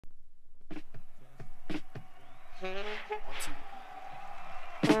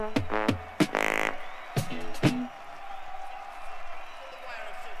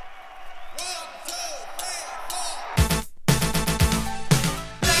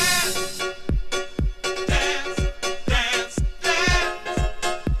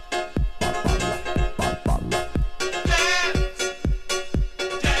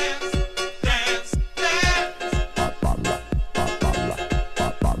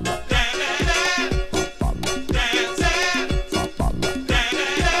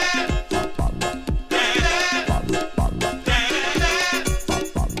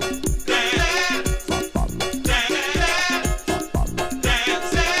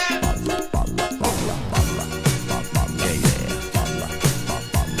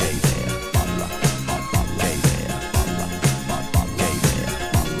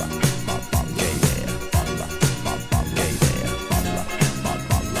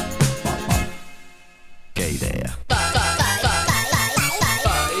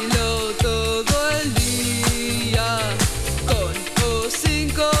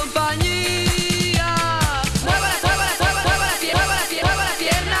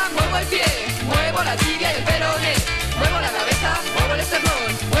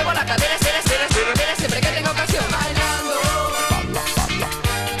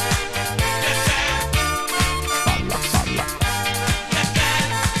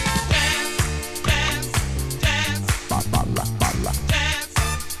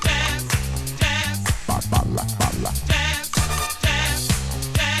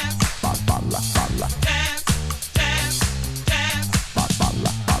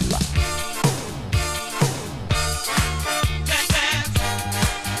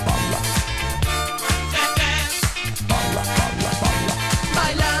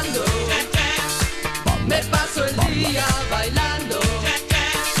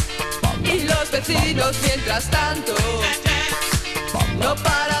Mientras tanto, no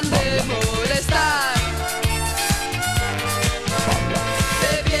paran de molestar,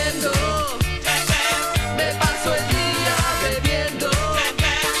 bebiendo, me paso el día bebiendo,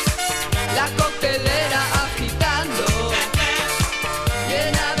 la coctelera agitando,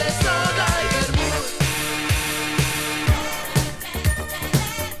 llena de soda y vermut.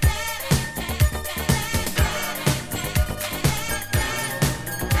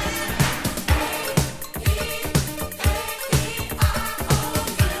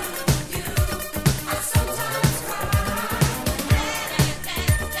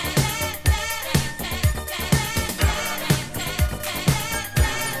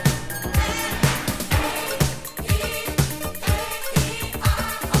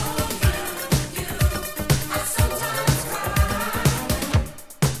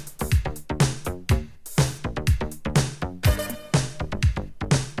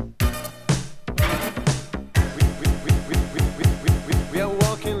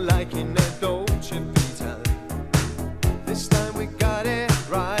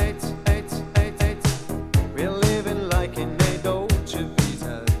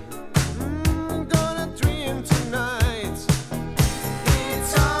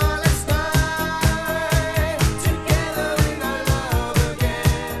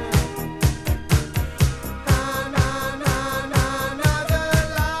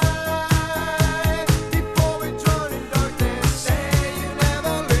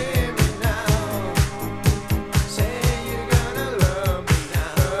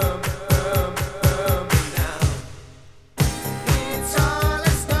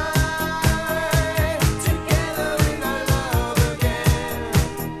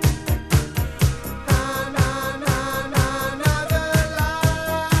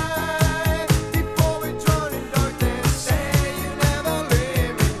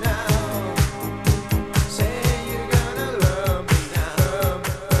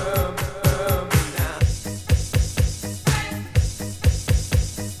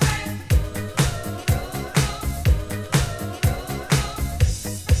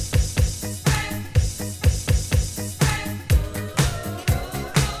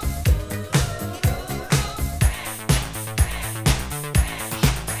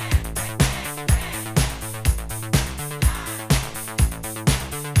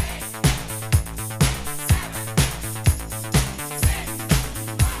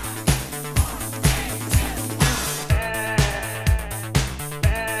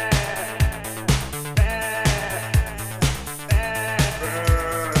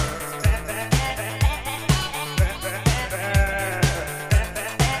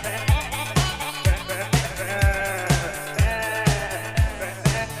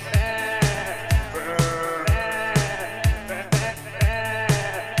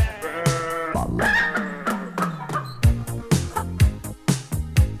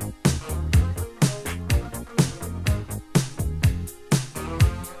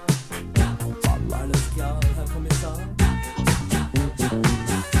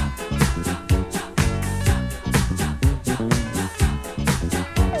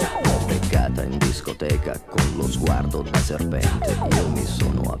 discoteca con lo sguardo da serpente. Io mi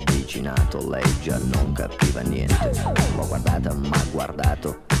sono avvicinato, lei già non capiva niente. L'ho guardata, m'ha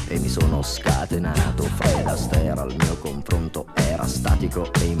guardato e mi sono scatenato. Fred Astaire al mio confronto era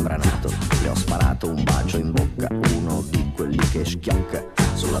statico e imbranato. Le ho sparato un bacio in bocca, uno di quelli che schiocca.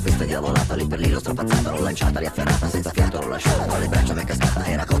 Sulla pista diavolata, lì per lì l'ho strapazzata, l'ho lanciata, riafferrata, senza fiato l'ho lasciata. Tra le braccia mi è cascata,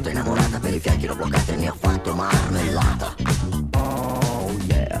 era cotta innamorata, per i fianchi l'ho bloccata e ne ho fatto marmellata. Oh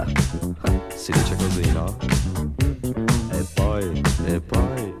yeah, si dice così, no? E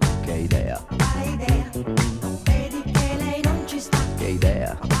poi, che idea? Quale idea? Vedi che lei non ci sta. Che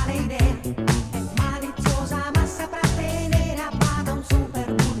idea? Quale idea?